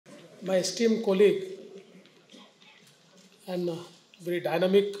my esteemed colleague and very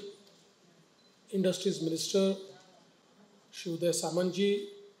dynamic Industries Minister, Shivday Samanji,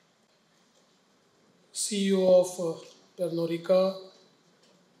 CEO of Pernod,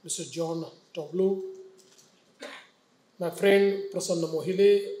 Mr. John Toglu, my friend Prasanna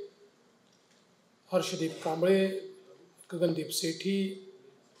Mohile, Harshdeep Kamble, Gagandeep Sethi,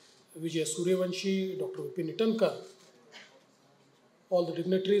 Vijay Suryavanshi, Dr. Vipin Itankar, all the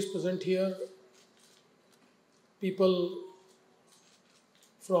dignitaries present here, people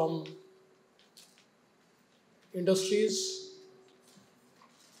from industries,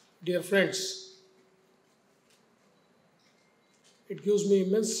 dear friends, it gives me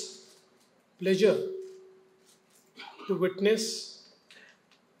immense pleasure to witness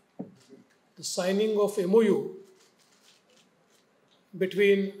the signing of MOU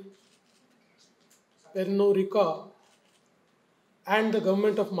between Pernod and the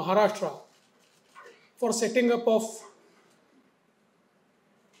government of Maharashtra for setting up of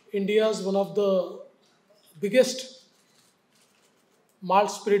India's one of the biggest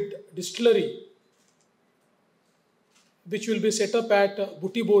malt spirit distillery, which will be set up at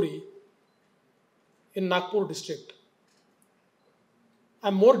Butibori in Nagpur district.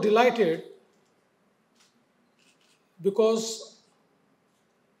 I'm more delighted because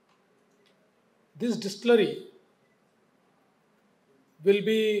this distillery will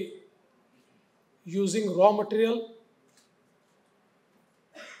be using raw material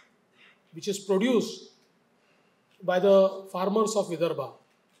which is produced by the farmers of Vidarbha.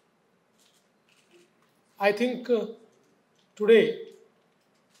 I think today,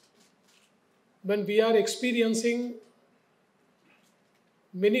 when we are experiencing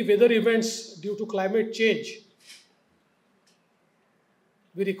many weather events due to climate change,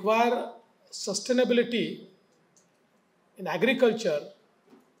 we require sustainability in agriculture,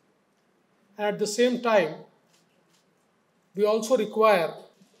 and at the same time, we also require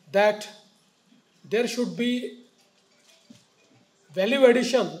that there should be value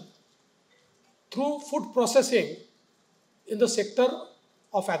addition through food processing in the sector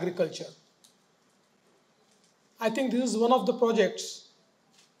of agriculture. I think this is one of the projects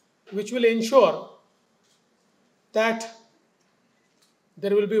which will ensure that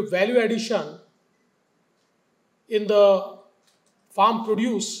there will be value addition in the farm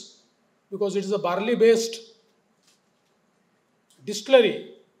produce, because it is a barley based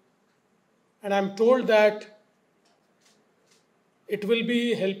distillery, and I am told that it will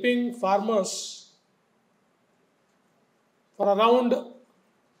be helping farmers for around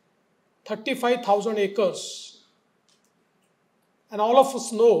 35,000 acres. And all of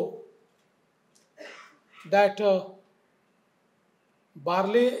us know that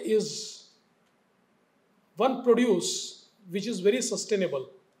barley is one produce which is very sustainable.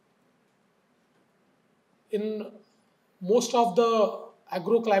 In most of the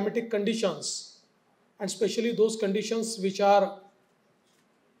agroclimatic conditions, and especially those conditions which are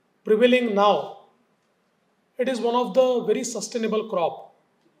prevailing now, it is one of the very sustainable crop.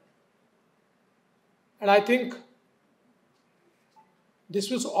 And I think this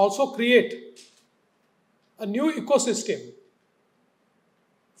will also create a new ecosystem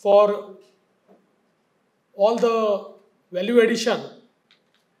for all the value addition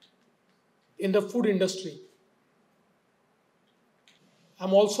in the food industry.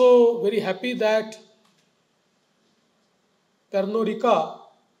 I'm also very happy that Pernod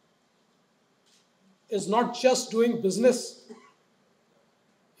is not just doing business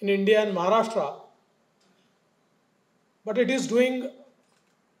in India and Maharashtra, but it is doing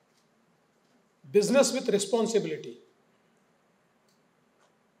business with responsibility.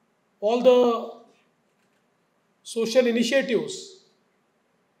 All the social initiatives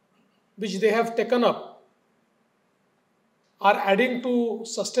which they have taken up are adding to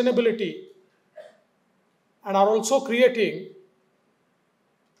sustainability and are also creating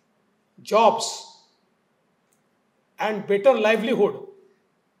jobs and better livelihood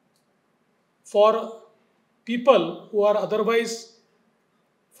for people who are otherwise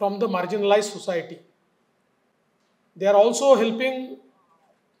from the marginalized society. They are also helping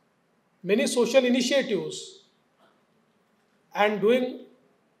many social initiatives and doing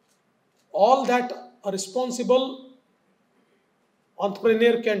all that a responsible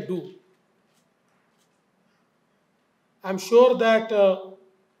entrepreneur can do. I'm sure that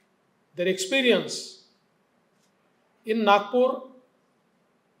their experience in Nagpur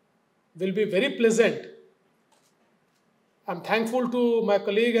will be very pleasant. I'm thankful to my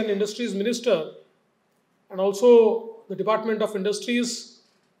colleague and Industries Minister and also the Department of Industries,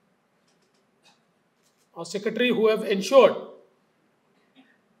 our Secretary, who have ensured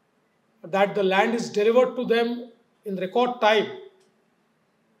that the land is delivered to them in record time.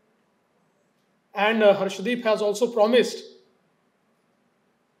 And Harshdeep has also promised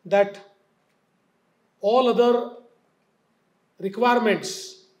that all other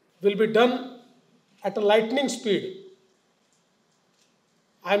requirements will be done at a lightning speed.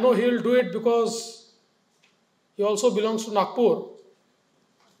 I know he will do it because he also belongs to Nagpur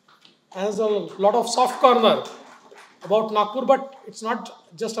and has a lot of soft corner about Nagpur, but it's not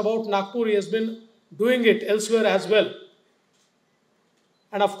just about Nagpur. He has been doing it elsewhere as well.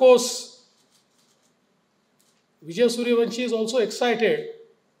 And of course, Vijay Suryavanshi is also excited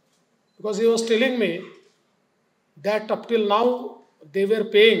because he was telling me that up till now they were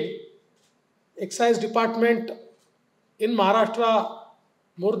paying excise department in Maharashtra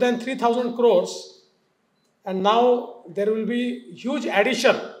more than 3,000 crores, and now there will be huge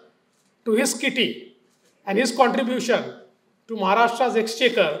addition to his kitty and his contribution to Maharashtra's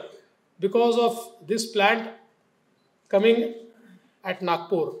exchequer because of this plant coming at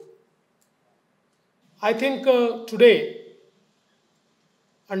Nagpur. I think today,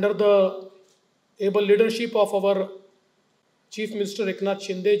 under the able leadership of our Chief Minister Eknath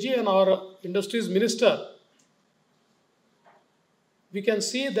Shindeji and our Industries Minister, we can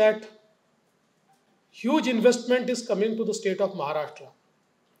see that huge investment is coming to the state of Maharashtra.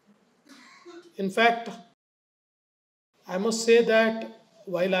 In fact, I must say that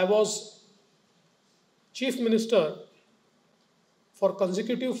while I was Chief Minister for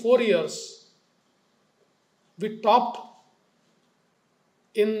consecutive 4 years, we topped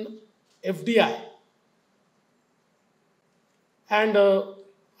in FDI. And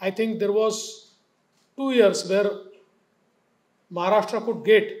I think there was 2 years where Maharashtra could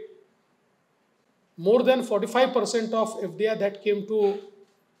get more than 45% of FDI that came to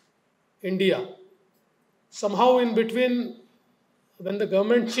India. Somehow in between, when the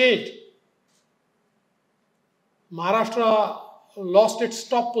government changed, Maharashtra lost its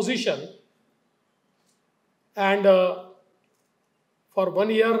top position, and for 1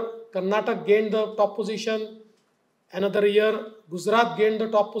 year, Karnataka gained the top position. Another year, Gujarat gained the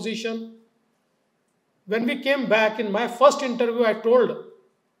top position. When we came back, in my first interview, I told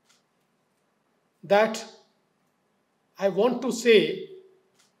that I want to say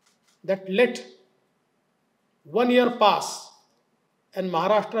that let 1 year pass and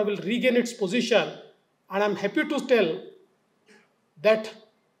Maharashtra will regain its position. And I'm happy to tell that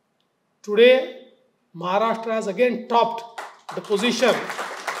today Maharashtra has again topped the position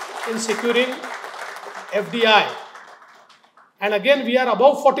in securing FDI. And again, we are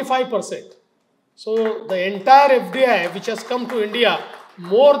above 45%. So the entire FDI which has come to India,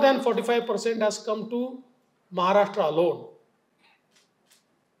 more than 45% has come to Maharashtra alone.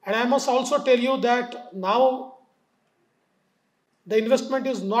 And I must also tell you that now the investment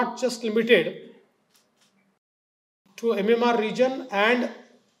is not just limited to MMR region and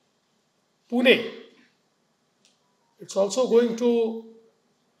Pune. It's also going to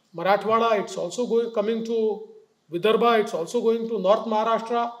Marathwada, it's also coming to Vidarbha, it's also going to North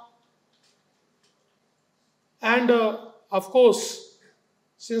Maharashtra. And of course,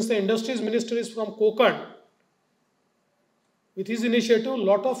 since the Industries Minister is from Konkan, with his initiative, a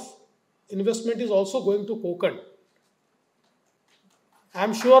lot of investment is also going to Konkan. I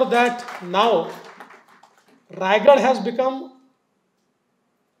am sure that now Raigad has become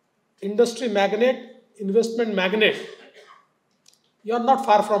industry magnet, investment magnet. You are not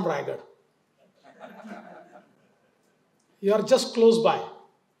far from Raigad. You are just close by.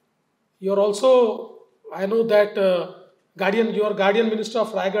 You are also, I know that you are Guardian Minister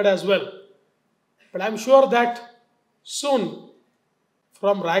of Raigad as well. But I am sure that soon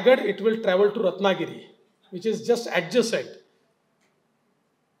from Raigad it will travel to Ratnagiri, which is just adjacent.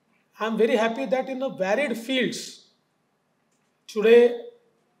 I am very happy that in the varied fields, today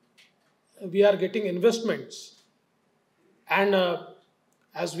we are getting investments. And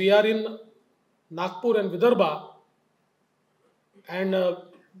as we are in Nagpur and Vidarbha, and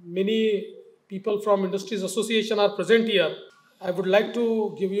many people from Industries Association are present here, I would like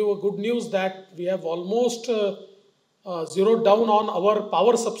to give you a good news that we have almost zeroed down on our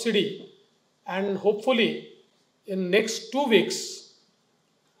power subsidy, and hopefully in next 2 weeks,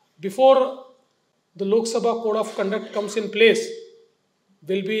 before the Lok Sabha Code of Conduct comes in place,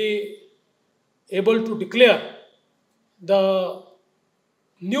 we'll be able to declare the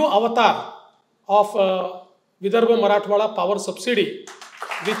new avatar of Vidarbha Marathwada power subsidy,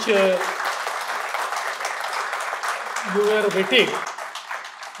 which you were waiting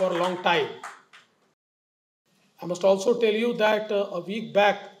for a long time. I must also tell you that a week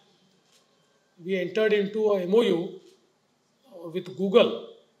back, we entered into a MOU with Google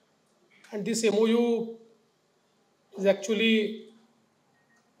And this MOU is actually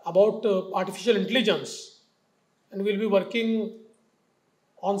about artificial intelligence, and we'll be working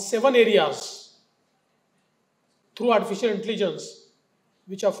on 7 areas through artificial intelligence,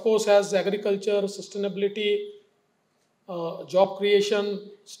 which of course has agriculture, sustainability, job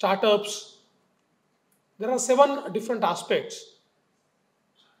creation, startups. There are 7 different aspects.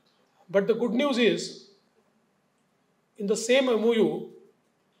 But the good news is, in the same MOU,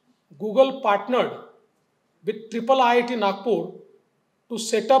 Google partnered with IIIT Nagpur to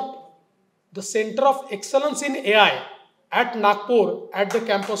set up the Center of Excellence in AI at Nagpur at the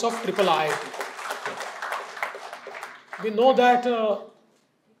campus of IIIT. We know that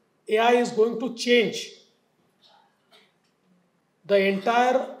AI is going to change the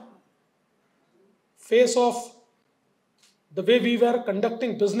entire face of the way we were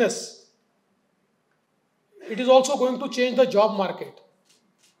conducting business. It is also going to change the job market.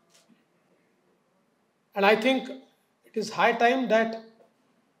 And I think it is high time that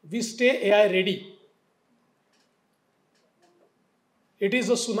we stay AI ready. It is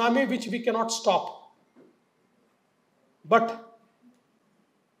a tsunami which we cannot stop. But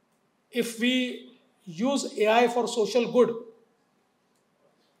if we use AI for social good,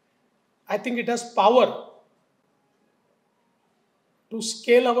 I think it has power to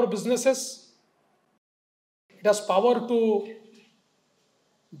scale our businesses. It has power to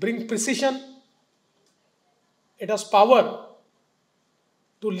bring precision. It has power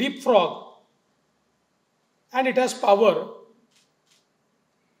to leapfrog. And it has power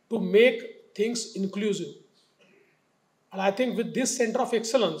to make things inclusive. And I think with this Center of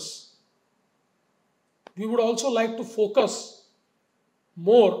Excellence, we would also like to focus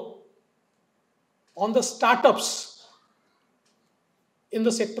more on the startups in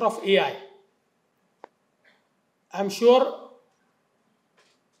the sector of AI. I'm sure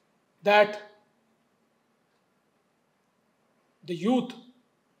that the youth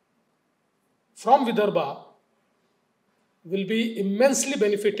from Vidarbha will be immensely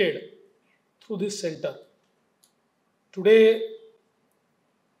benefited through this center. Today,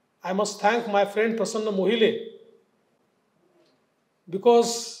 I must thank my friend Prasanna Mohile,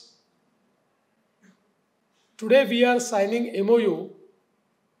 because today we are signing MOU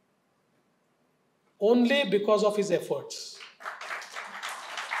only because of his efforts.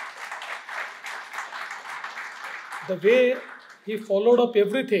 The way he followed up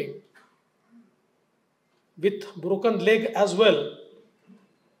everything with broken leg as well.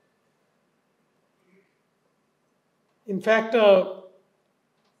 In fact,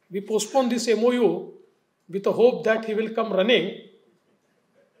 we postponed this MOU with the hope that he will come running,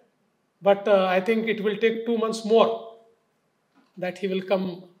 but I think it will take 2 months more that he will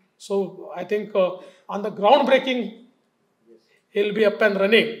come. So I think on the groundbreaking, he'll be up and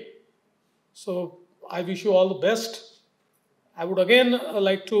running. So I wish you all the best. I would again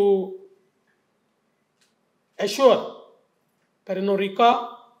like to assure Pernod Ricard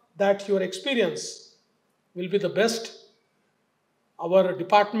that your experience will be the best. Our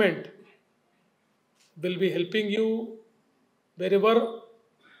department will be helping you wherever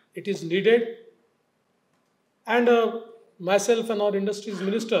it is needed. And myself and our industries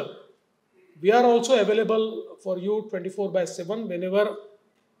minister, we are also available for you 24/7. Whenever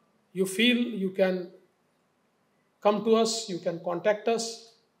you feel you can come to us, you can contact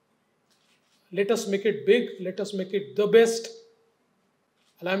us. Let us make it big. Let us make it the best.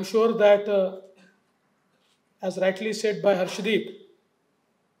 And I'm sure that, as rightly said by Harshdeep,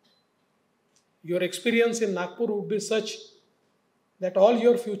 your experience in Nagpur would be such that all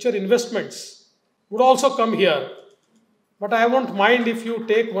your future investments would also come here. But I won't mind if you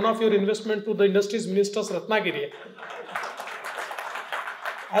take one of your investment to the industries minister's Ratnagiri.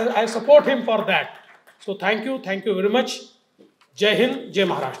 I support him for that. So thank you very much. Jai Hind, Jai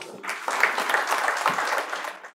Maharashtra.